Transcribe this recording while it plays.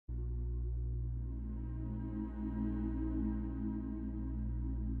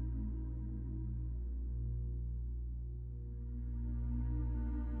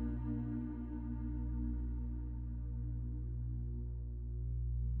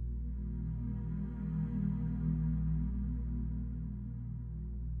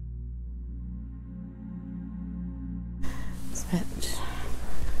but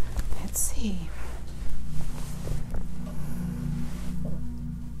let's see.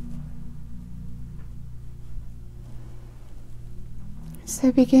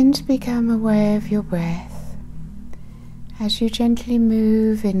 So begin to become aware of your breath as you gently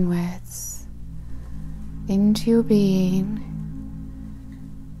move inwards into your being,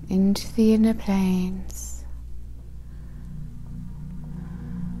 into the inner planes,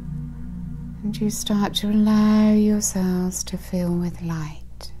 and you start to allow yourselves to fill with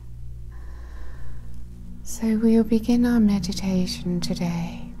light. So we'll begin our meditation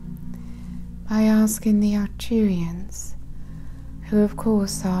today by asking the Arcturians, who of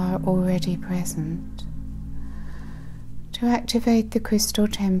course are already present, to activate the crystal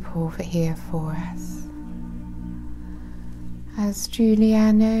temple here for us. As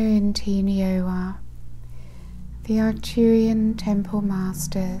Giuliano and Tinio are, the Arcturian temple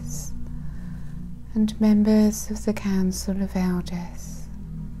masters and members of the Council of Elders,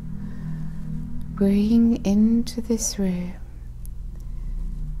 bring into this room,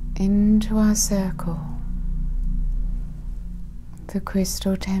 into our circle, the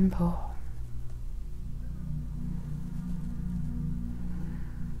crystal temple.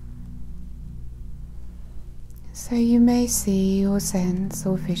 So you may see or sense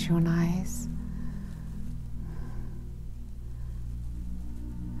or visualize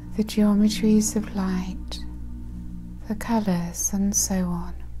the geometries of light, the colors and so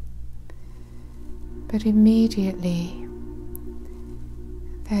on. But immediately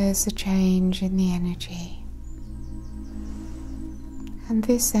there's a change in the energy. And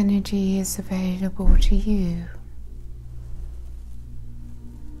this energy is available to you.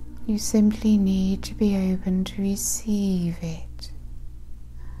 You simply need to be open to receive it.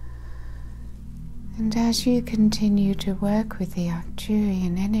 And as you continue to work with the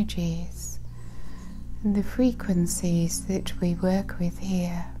Arcturian energies and the frequencies that we work with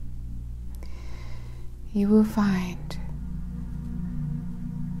here, you will find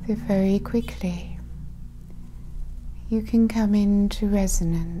that very quickly you can come into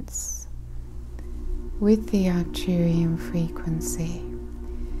resonance with the Arcturian frequency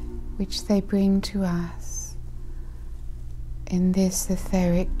which they bring to us in this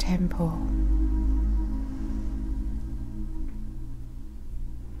etheric temple.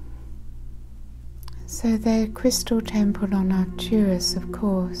 So their crystal temple on Arcturus, of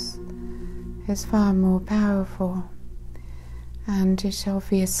course, is far more powerful, and is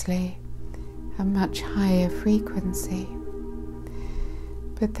obviously a much higher frequency,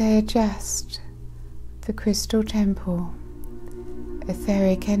 but they adjust the crystal temple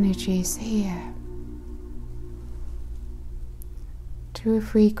etheric energies here to a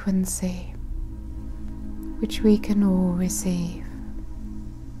frequency which we can all receive.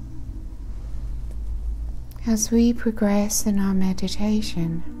 As we progress in our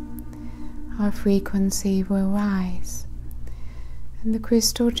meditation, our frequency will rise, and the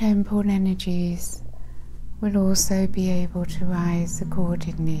crystal temple energies will also be able to rise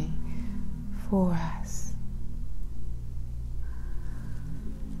accordingly for us.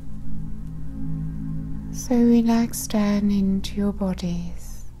 So relax down into your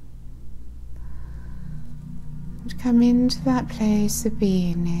bodies and come into that place of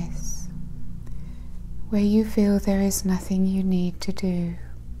beingness where you feel there is nothing you need to do,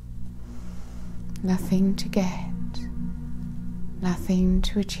 nothing to get, nothing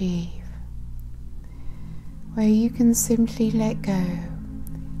to achieve, where you can simply let go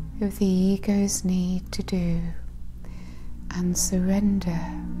of the ego's need to do and surrender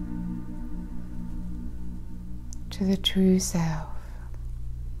to the true self,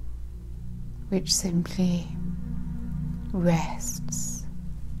 which simply rests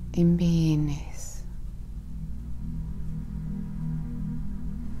in beingness.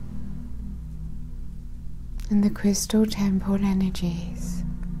 And the crystal temple energies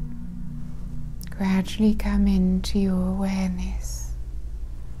gradually come into your awareness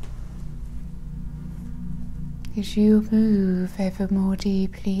as you move ever more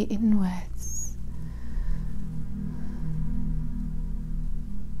deeply inwards.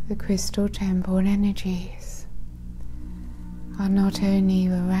 The crystal temple energies are not only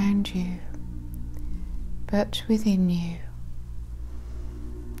around you, but within you,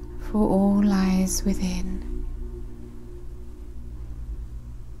 for all lies within.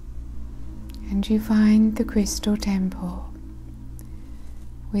 And you find the crystal temple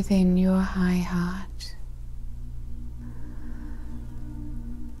within your high heart.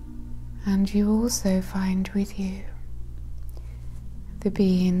 And you also find with you the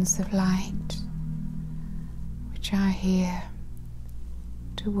beings of light, which are here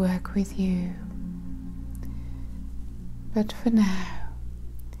to work with you, But for now,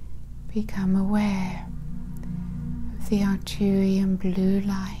 become aware of the Arcturian blue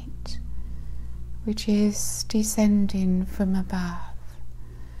light which is descending from above,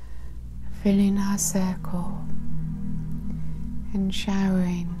 filling our circle and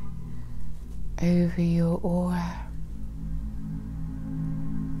showering over your aura.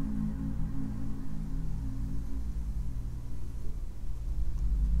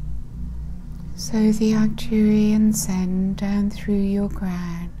 So the Arcturians send down through your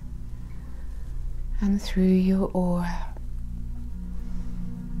crown and through your aura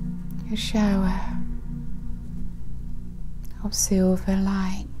a shower of silver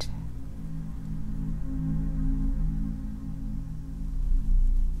light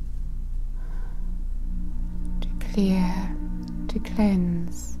to clear, to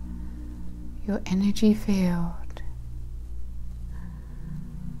cleanse your energy field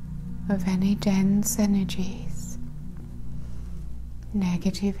of any dense energies,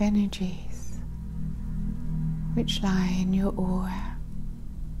 negative energies which lie in your aura.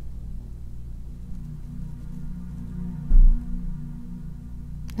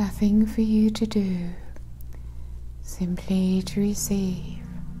 Nothing for you to do, simply to receive,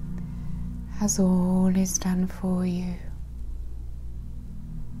 as all is done for you.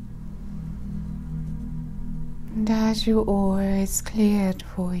 And as your aura is cleared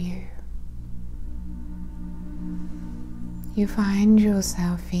for you, you find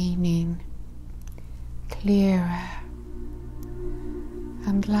yourself feeling clearer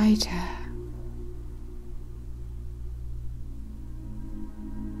and lighter.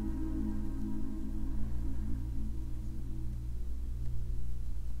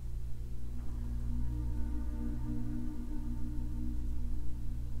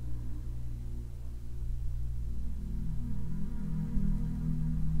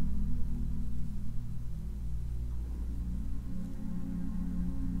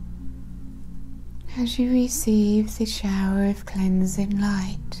 As you receive the shower of cleansing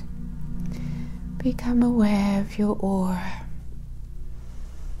light, become aware of your aura.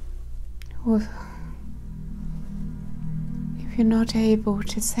 Or if you're not able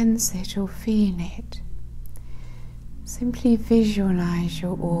to sense it or feel it, simply visualize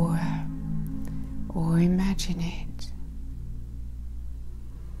your aura or imagine it.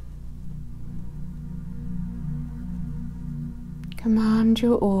 Command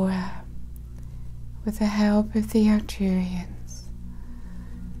your aura, with the help of the Arcturians,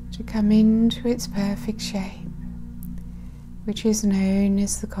 to come into its perfect shape, which is known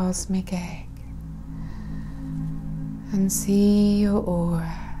as the cosmic egg, and see your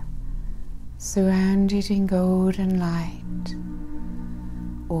aura surrounded in golden light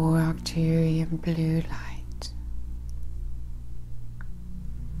or Arcturian blue light.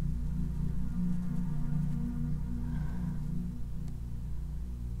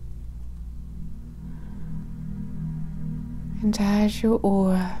 And as your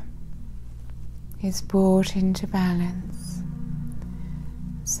aura is brought into balance,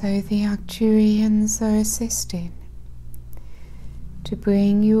 so the Arcturians are assisting to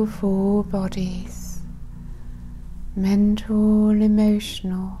bring your four bodies, mental,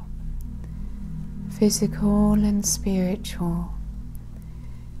 emotional, physical and spiritual,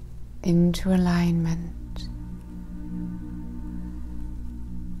 into alignment,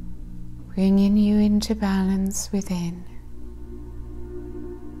 bringing you into balance within.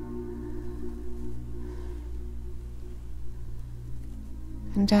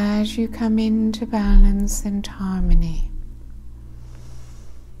 And as you come into balance and harmony,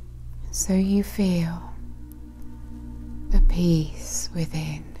 so you feel the peace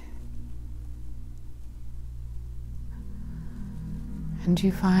within. And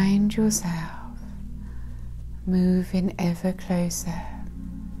you find yourself moving ever closer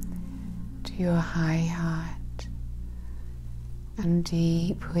to your high heart and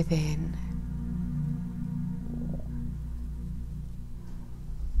deep within.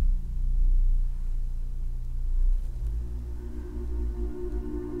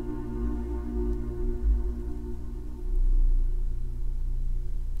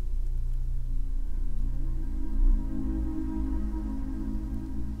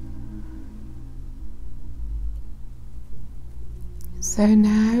 So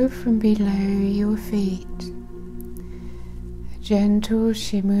now from below your feet, a gentle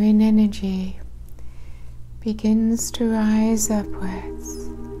shimmering energy begins to rise upwards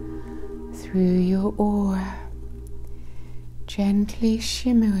through your aura, gently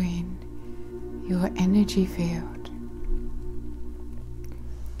shimmering your energy field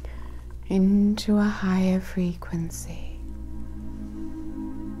into a higher frequency.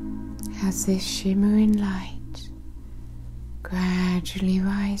 As this shimmering light gradually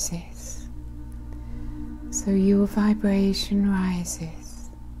rises. So your vibration rises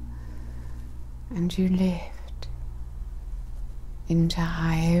and you lift into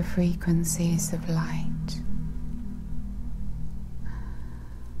higher frequencies of light.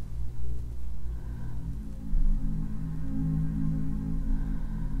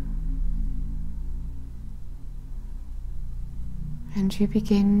 And you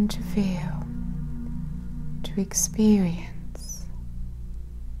begin to feel, to experience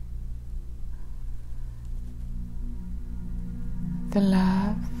the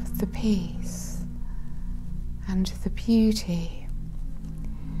love, the peace, and the beauty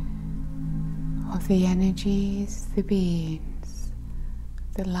of the energies, the beings,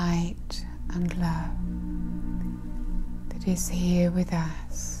 the light and love that is here with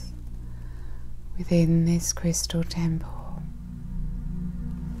us within this crystal temple.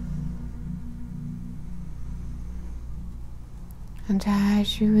 And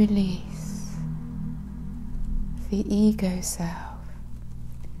as you release the ego self,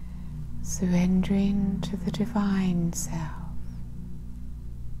 surrendering to the divine self,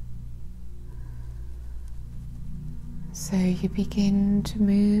 so you begin to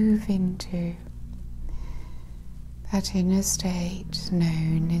move into that inner state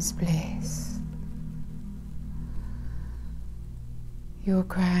known as bliss. Your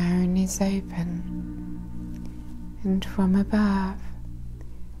crown is open, and from above,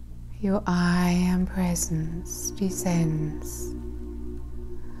 your I Am presence descends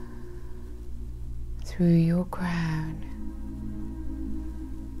through your crown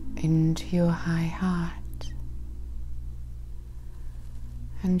into your high heart,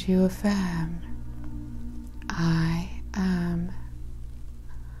 and you affirm, I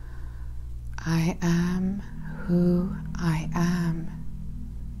am who I am.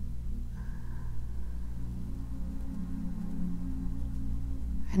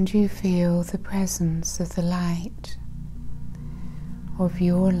 And you feel the presence of the light, of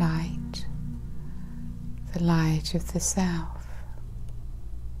your light, the light of the self.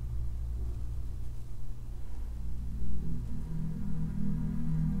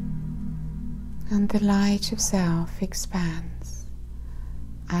 And the light of self expands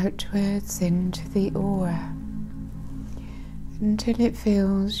outwards into the aura until it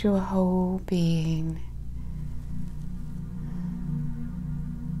fills your whole being.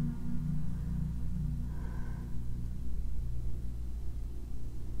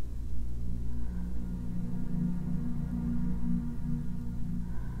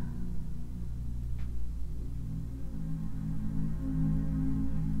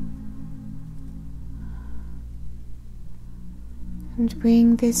 And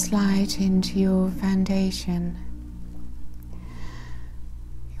bring this light into your foundation,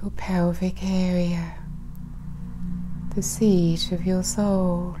 your pelvic area, the seat of your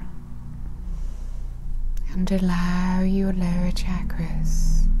soul, and allow your lower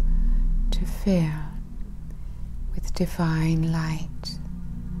chakras to fill with divine light.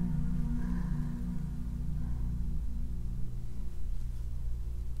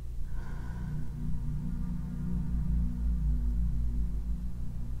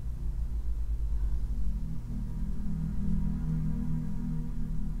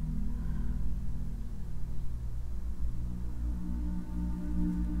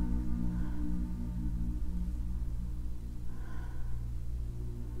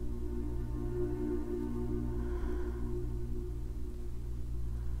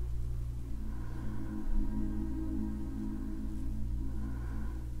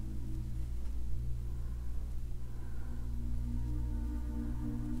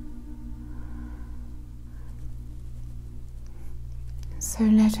 So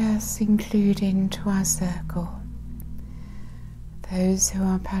let us include into our circle those who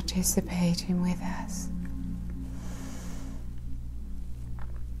are participating with us.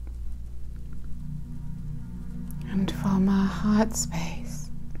 And from our heart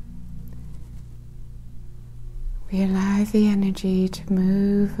space, we allow the energy to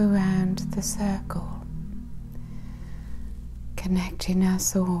move around the circle, connecting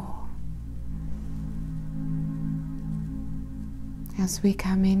us all. As we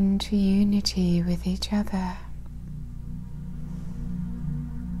come into unity with each other.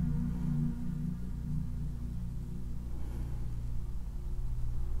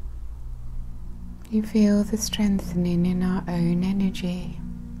 You feel the strengthening in our own energy.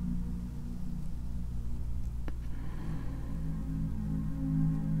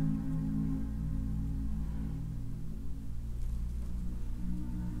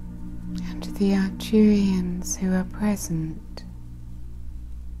 And the Arcturians who are present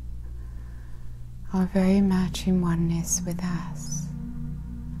are very much in oneness with us.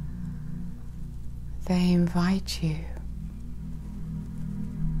 They invite you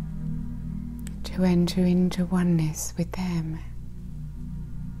to enter into oneness with them.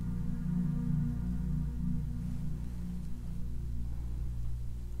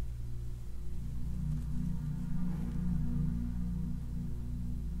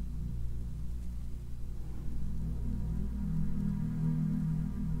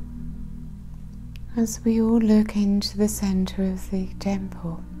 As we all look into the center of the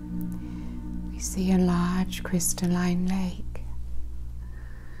temple, we see a large crystalline lake.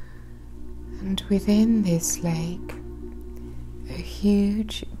 And within this lake, a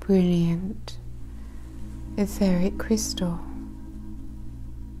huge, brilliant, etheric crystal.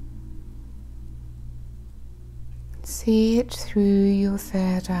 See it through your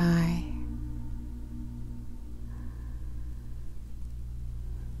third eye.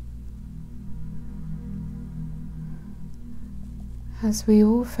 As we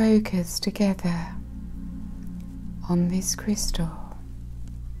all focus together on this crystal,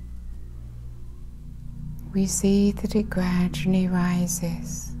 we see that it gradually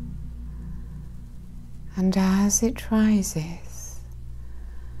rises, and as it rises,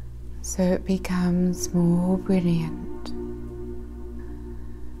 so it becomes more brilliant,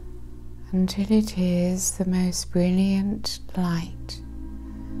 until it is the most brilliant light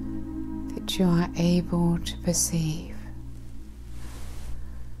that you are able to perceive.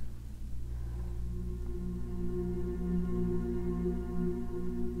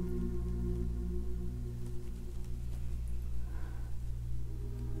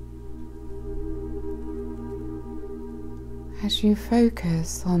 As you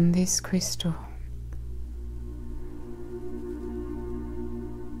focus on this crystal,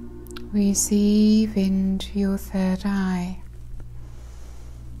 receive into your third eye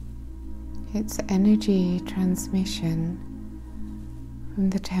its energy transmission from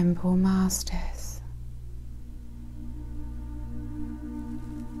the temple masters.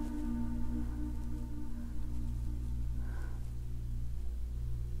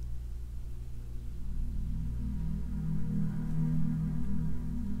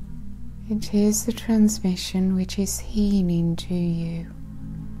 It is the transmission which is healing to you,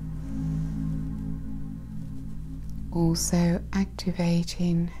 also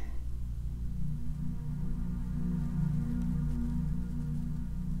activating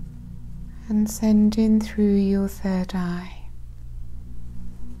and sending through your third eye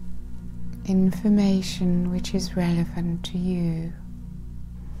information which is relevant to you.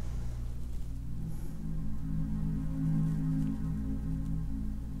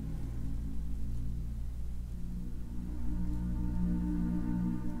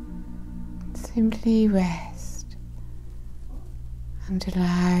 Simply rest and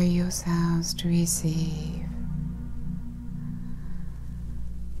allow yourselves to receive.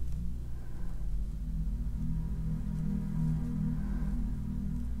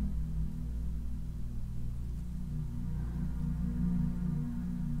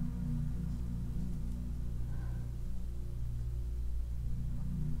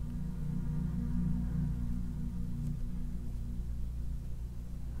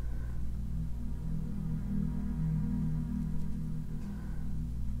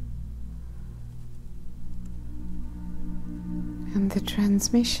 And the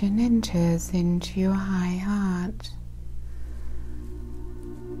transmission enters into your high heart,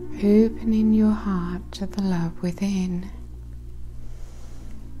 opening your heart to the love within,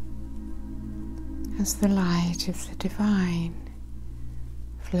 as the light of the divine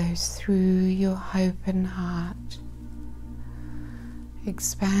flows through your open heart,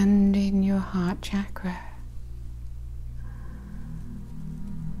 expanding your heart chakra.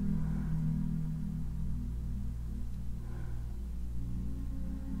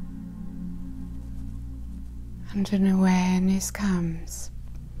 And an awareness comes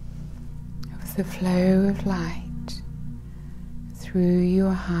of the flow of light through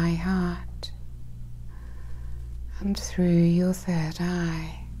your high heart and through your third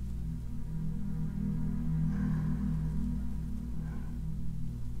eye.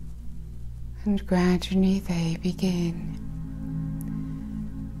 And gradually they begin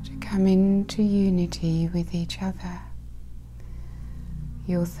to come into unity with each other,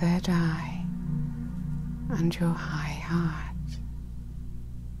 your third eye and your high heart.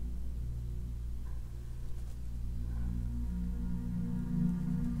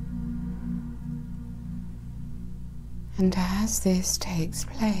 And as this takes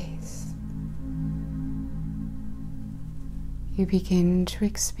place, you begin to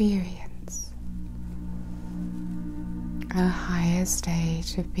experience a higher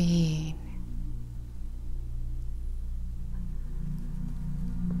state of being,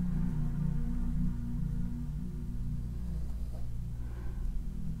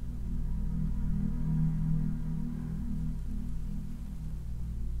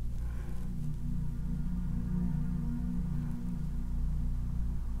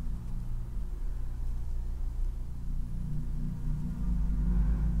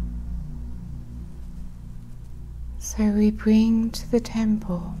 So we bring to the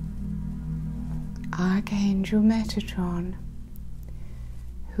temple Archangel Metatron,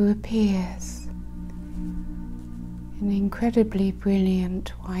 who appears in incredibly brilliant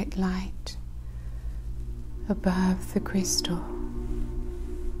white light above the crystal.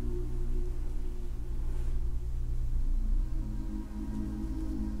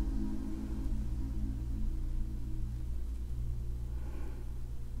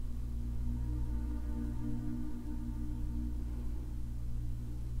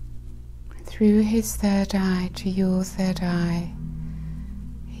 Through his third eye to your third eye,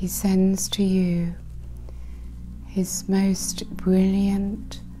 he sends to you his most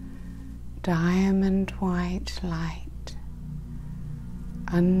brilliant diamond white light,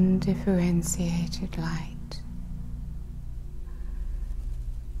 undifferentiated light.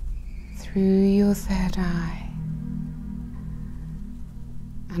 Through your third eye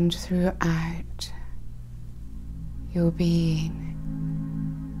and throughout your being.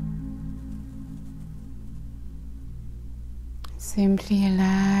 Simply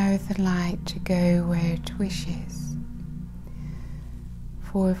allow the light to go where it wishes,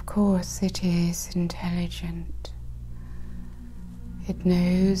 for of course it is intelligent. It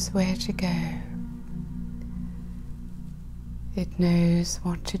knows where to go. It knows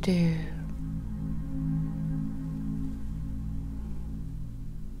what to do.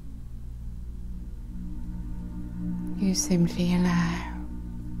 You simply allow.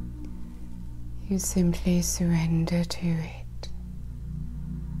 You simply surrender to it.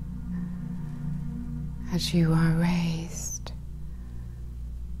 As you are raised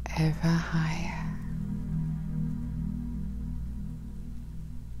ever higher.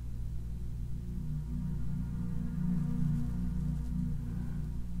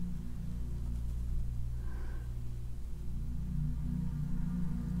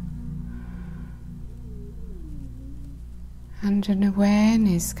 And an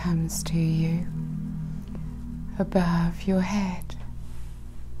awareness comes to you above your head.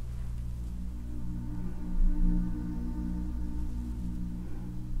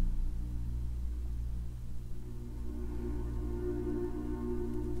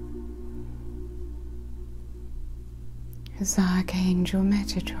 As Archangel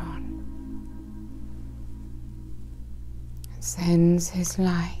Metatron sends his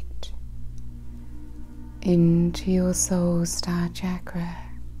light into your soul star chakra,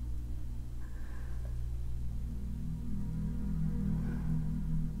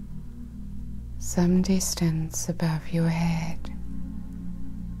 some distance above your head.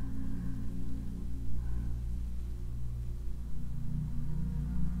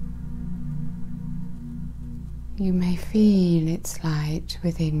 You may feel its light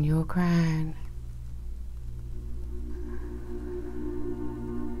within your crown.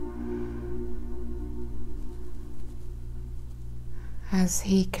 As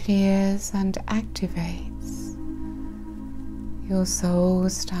he clears and activates your soul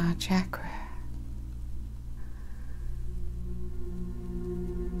star chakra,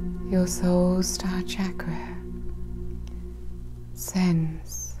 your soul star chakra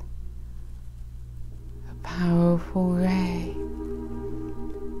sends powerful ray,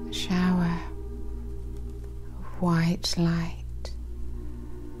 a shower of white light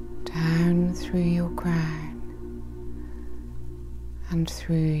down through your crown and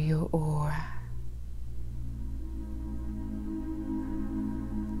through your aura.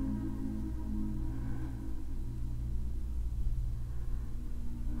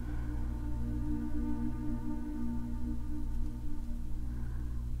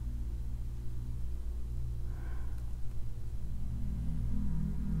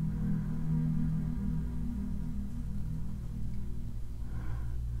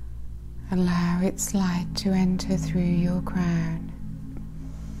 Allow its light to enter through your crown.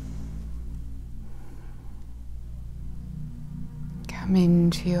 Come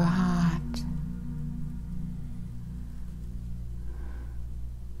into your heart.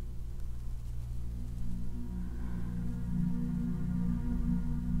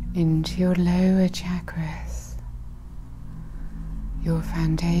 Into your lower chakras, your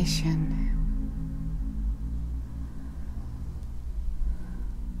foundation.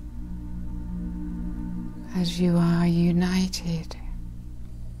 As you are united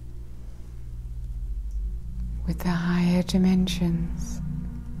with the higher dimensions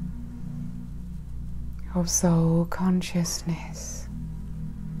of soul consciousness.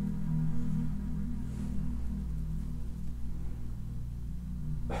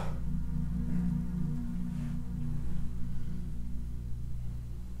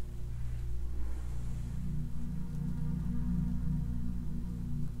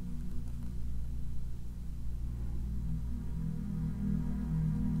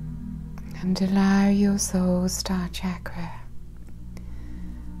 And allow your soul star chakra,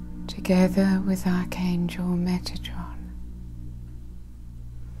 together with Archangel Metatron,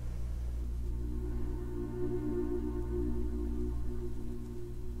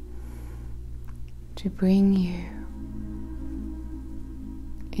 to bring you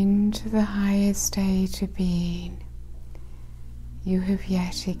into the highest state of being you have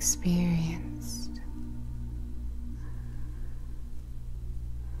yet experienced.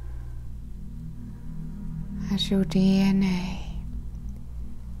 As your DNA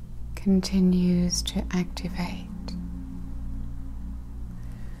continues to activate,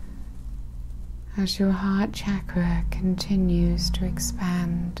 as your heart chakra continues to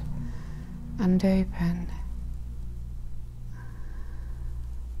expand and open,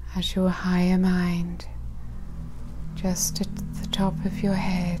 as your higher mind, just at the top of your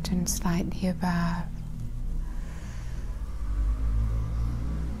head and slightly above,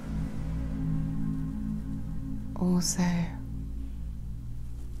 also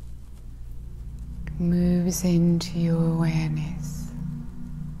moves into your awareness.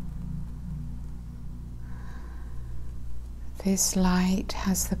 This light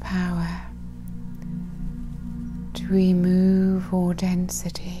has the power to remove all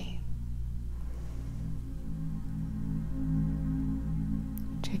density,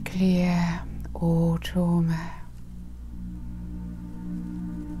 to clear all trauma,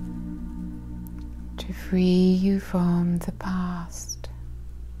 to free you from the past,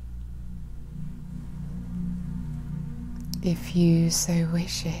 if you so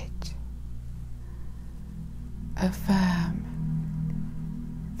wish it. Affirm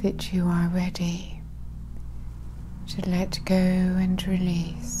that you are ready to let go and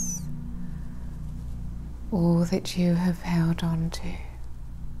release all that you have held on to,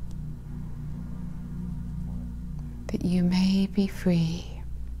 that you may be free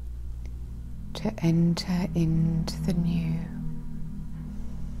to enter into the new.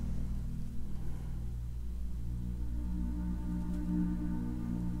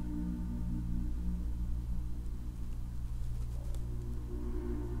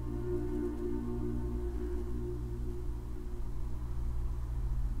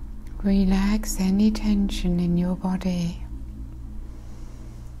 Relax any tension in your body.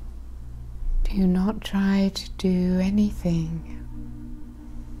 Do not try to do anything.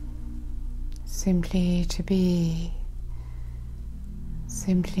 Simply to be,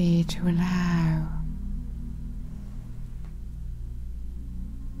 simply to allow.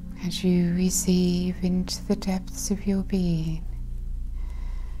 As you receive into the depths of your being,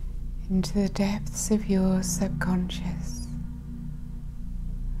 into the depths of your subconscious,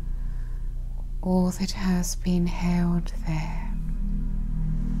 all that has been held there,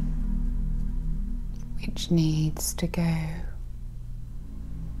 which needs to go,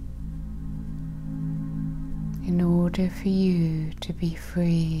 in order for you to be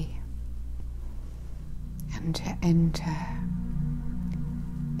free and to enter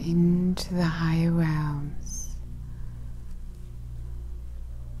into the higher realms.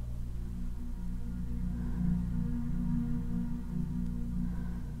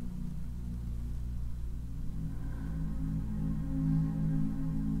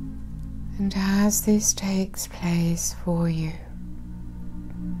 And as this takes place for you,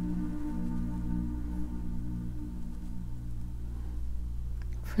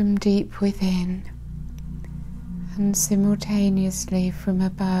 from deep within and simultaneously from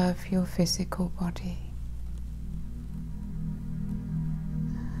above your physical body,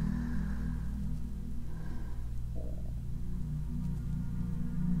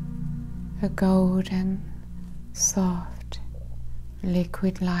 a golden, soft,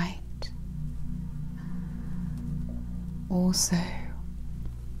 liquid light also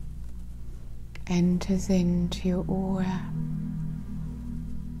enters into your aura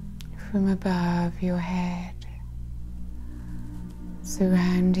from above your head,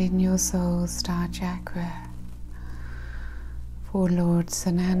 surrounding your soul star chakra, for Lord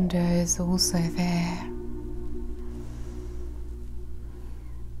Sananda is also there.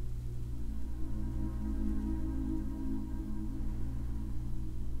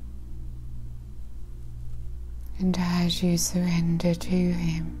 And as you surrender to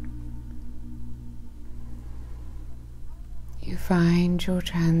him, you find your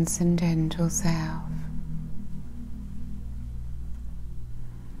transcendental self.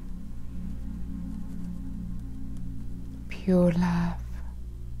 Pure love.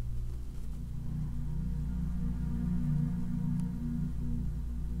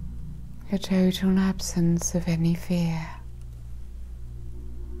 A total absence of any fear.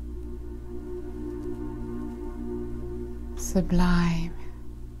 Sublime,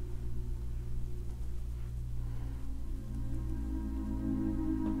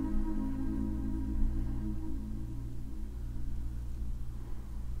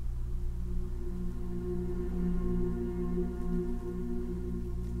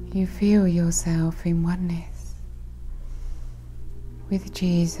 You feel yourself in oneness with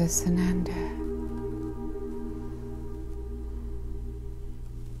Jesus Ananda.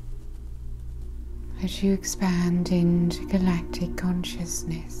 As you expand into galactic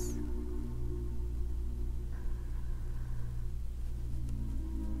consciousness,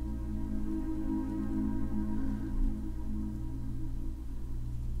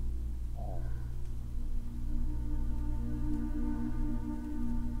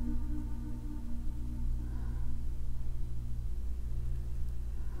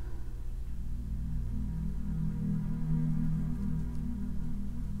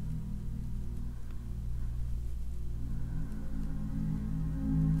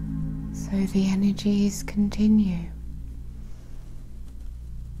 so the energies continue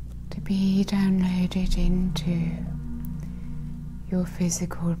to be downloaded into your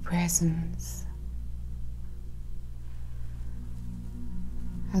physical presence,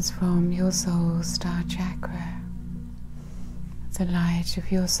 as from your soul star chakra, the light of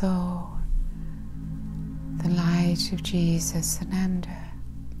your soul, the light of Jesus Ananda,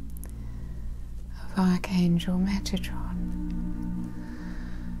 of Archangel Metatron,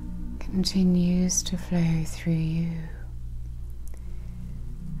 continues to flow through you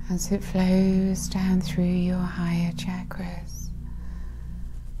as it flows down through your higher chakras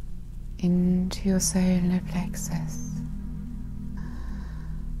into your solar plexus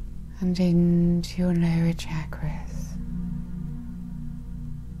and into your lower chakras.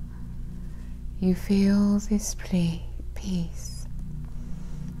 You feel this peace,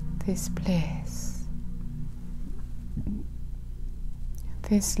 this bliss,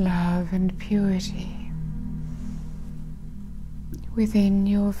 this love and purity within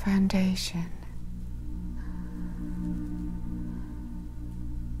your foundation,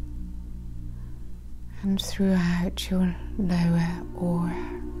 and throughout your lower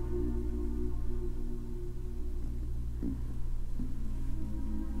aura.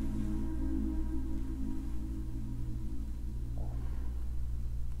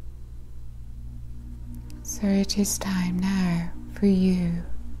 So it is time now for you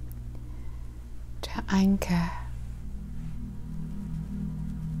to anchor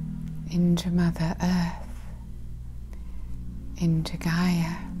into Mother Earth, into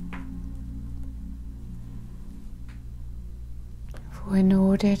Gaia. For in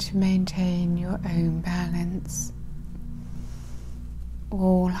order to maintain your own balance,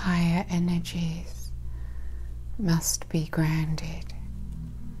 all higher energies must be grounded.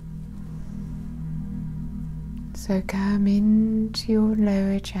 So come into your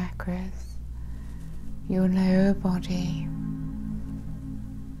lower chakras, your lower body,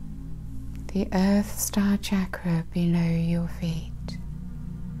 the Earth Star Chakra below your feet.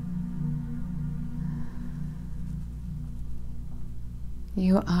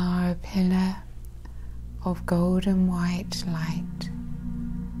 You are a pillar of golden white light.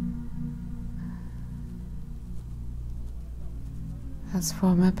 As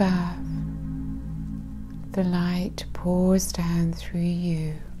from above, the light pours down through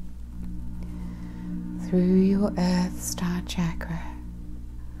you, through your Earth Star Chakra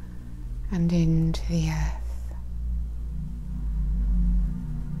and into the earth.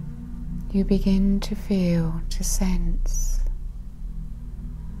 You begin to feel, to sense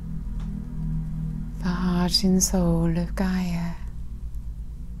the heart and soul of Gaia.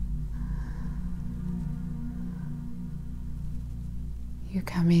 You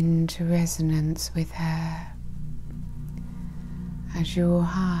come into resonance with her as your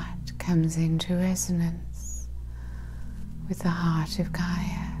heart comes into resonance with the heart of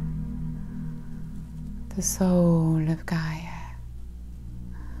Gaia, the soul of Gaia.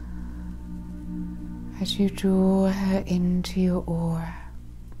 As you draw her into your aura,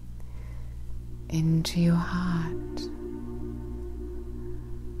 into your heart,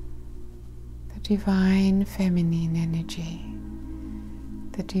 the divine feminine energy,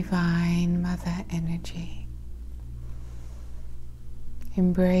 the divine mother energy,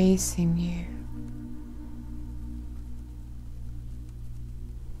 embracing you,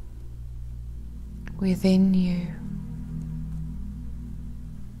 within you,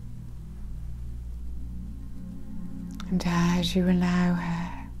 and as you allow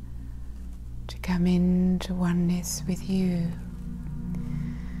her to come into oneness with you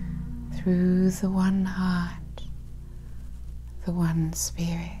through the one heart, the one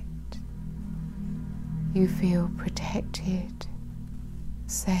spirit, you feel protected,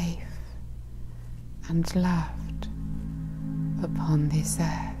 safe and loved upon this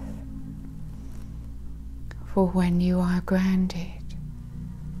earth. For when you are grounded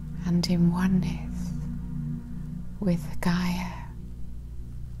and in oneness with Gaia,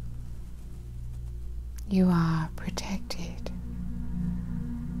 You are protected.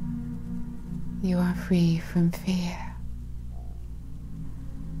 You are free from fear.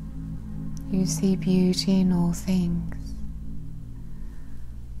 You see beauty in all things.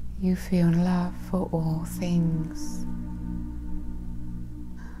 You feel love for all things.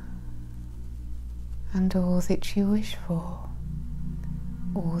 And all that you wish for,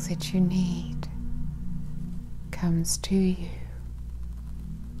 all that you need, comes to you.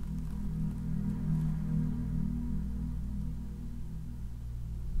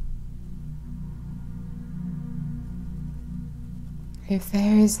 If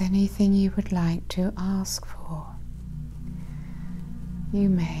there is anything you would like to ask for, you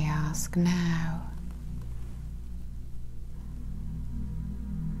may ask now.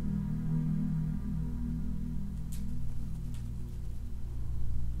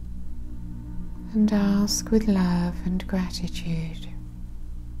 And ask with love and gratitude.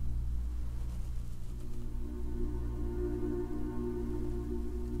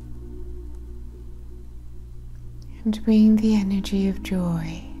 And bring the energy of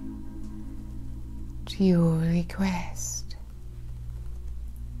joy to your request.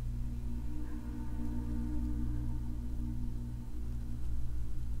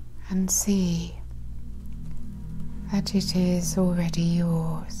 And see that it is already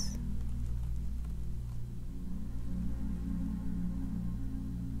yours.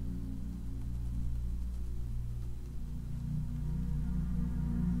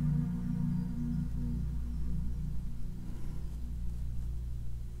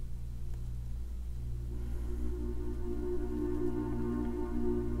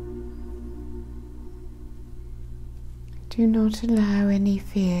 Do not allow any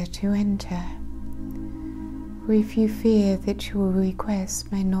fear to enter, for if you fear that your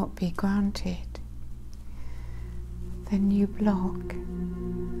request may not be granted, then you block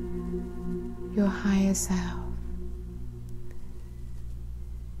your higher self,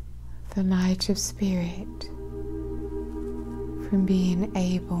 the light of spirit, from being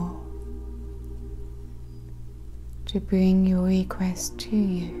able to bring your request to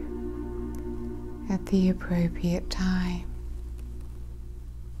you at the appropriate time.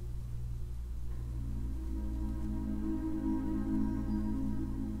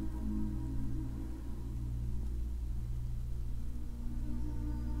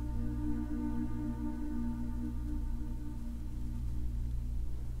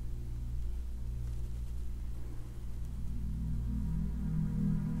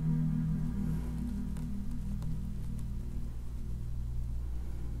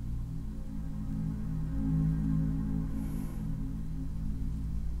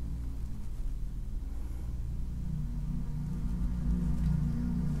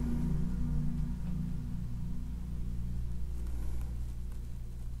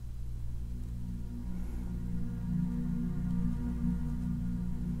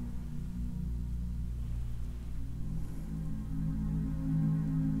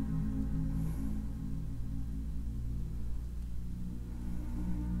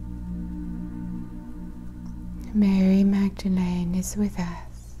 Mary Magdalene is with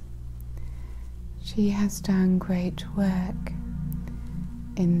us. She has done great work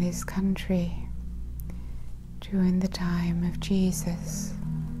in this country during the time of Jesus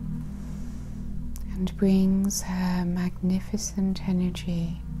and brings her magnificent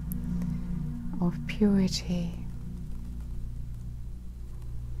energy of purity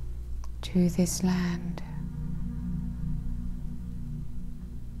to this land.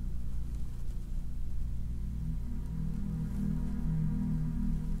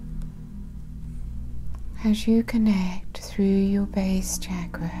 As you connect through your base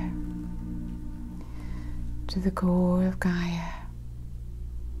chakra to the core of Gaia,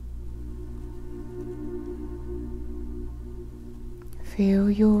 feel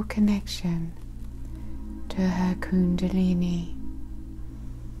your connection to her Kundalini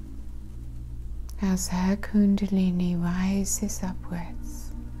as her Kundalini rises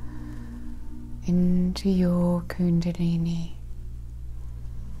upwards into your Kundalini.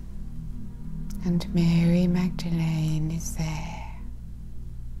 And Mary Magdalene is there.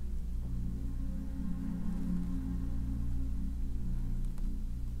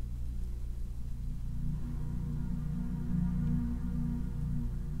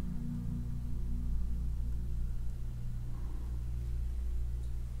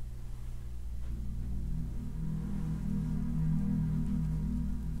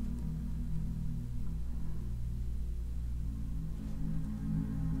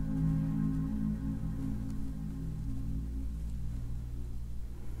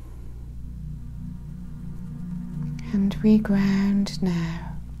 And we ground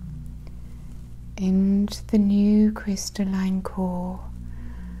now into the new crystalline core,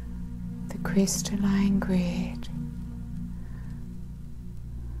 the crystalline grid,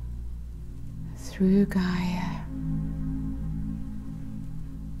 through Gaia,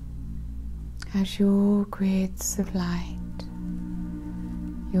 as your grids of light,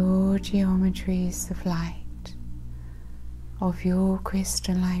 your geometries of light of your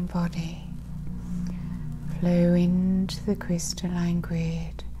crystalline body flow into the crystalline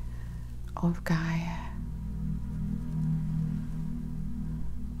grid of Gaia.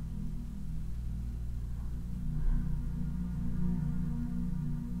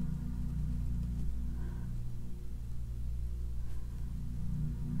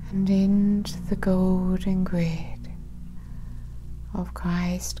 And into the golden grid of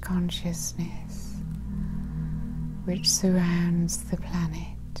Christ consciousness, which surrounds the planet.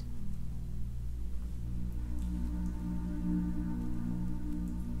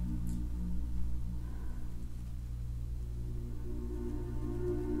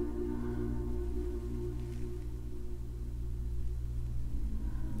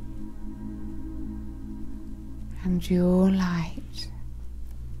 And your light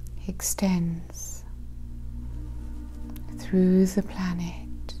extends through the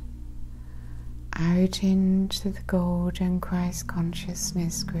planet out into the golden Christ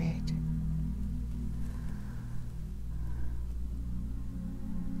consciousness grid.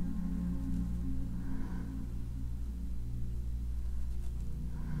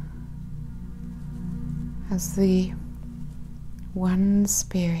 As the one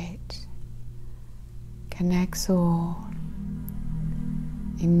spirit connects all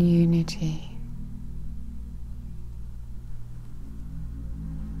in unity.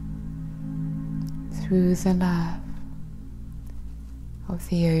 Through the love of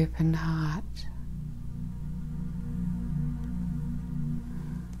the open heart.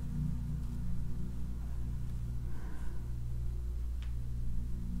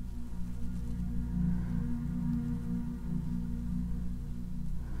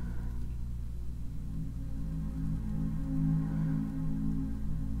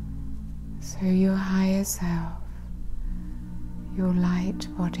 So your higher self, your light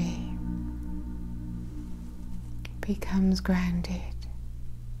body, becomes grounded,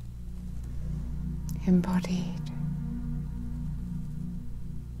 embodied.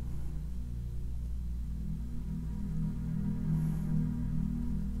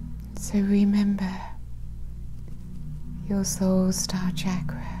 So remember your soul star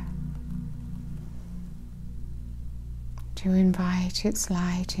chakra, to invite its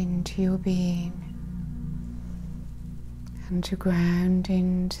light into your being and to ground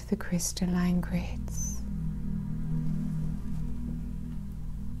into the crystalline grids.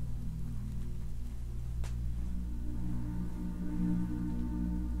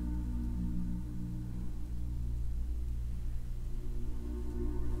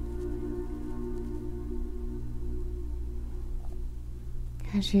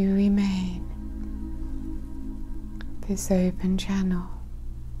 As you remain this open channel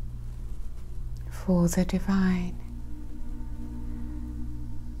for the divine,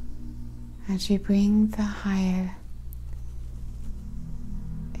 as you bring the higher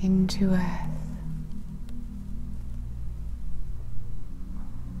into earth,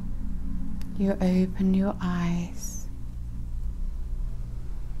 you open your eyes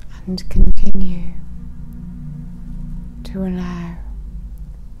and continue to allow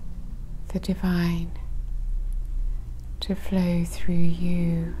the divine to flow through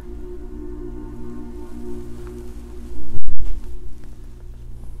you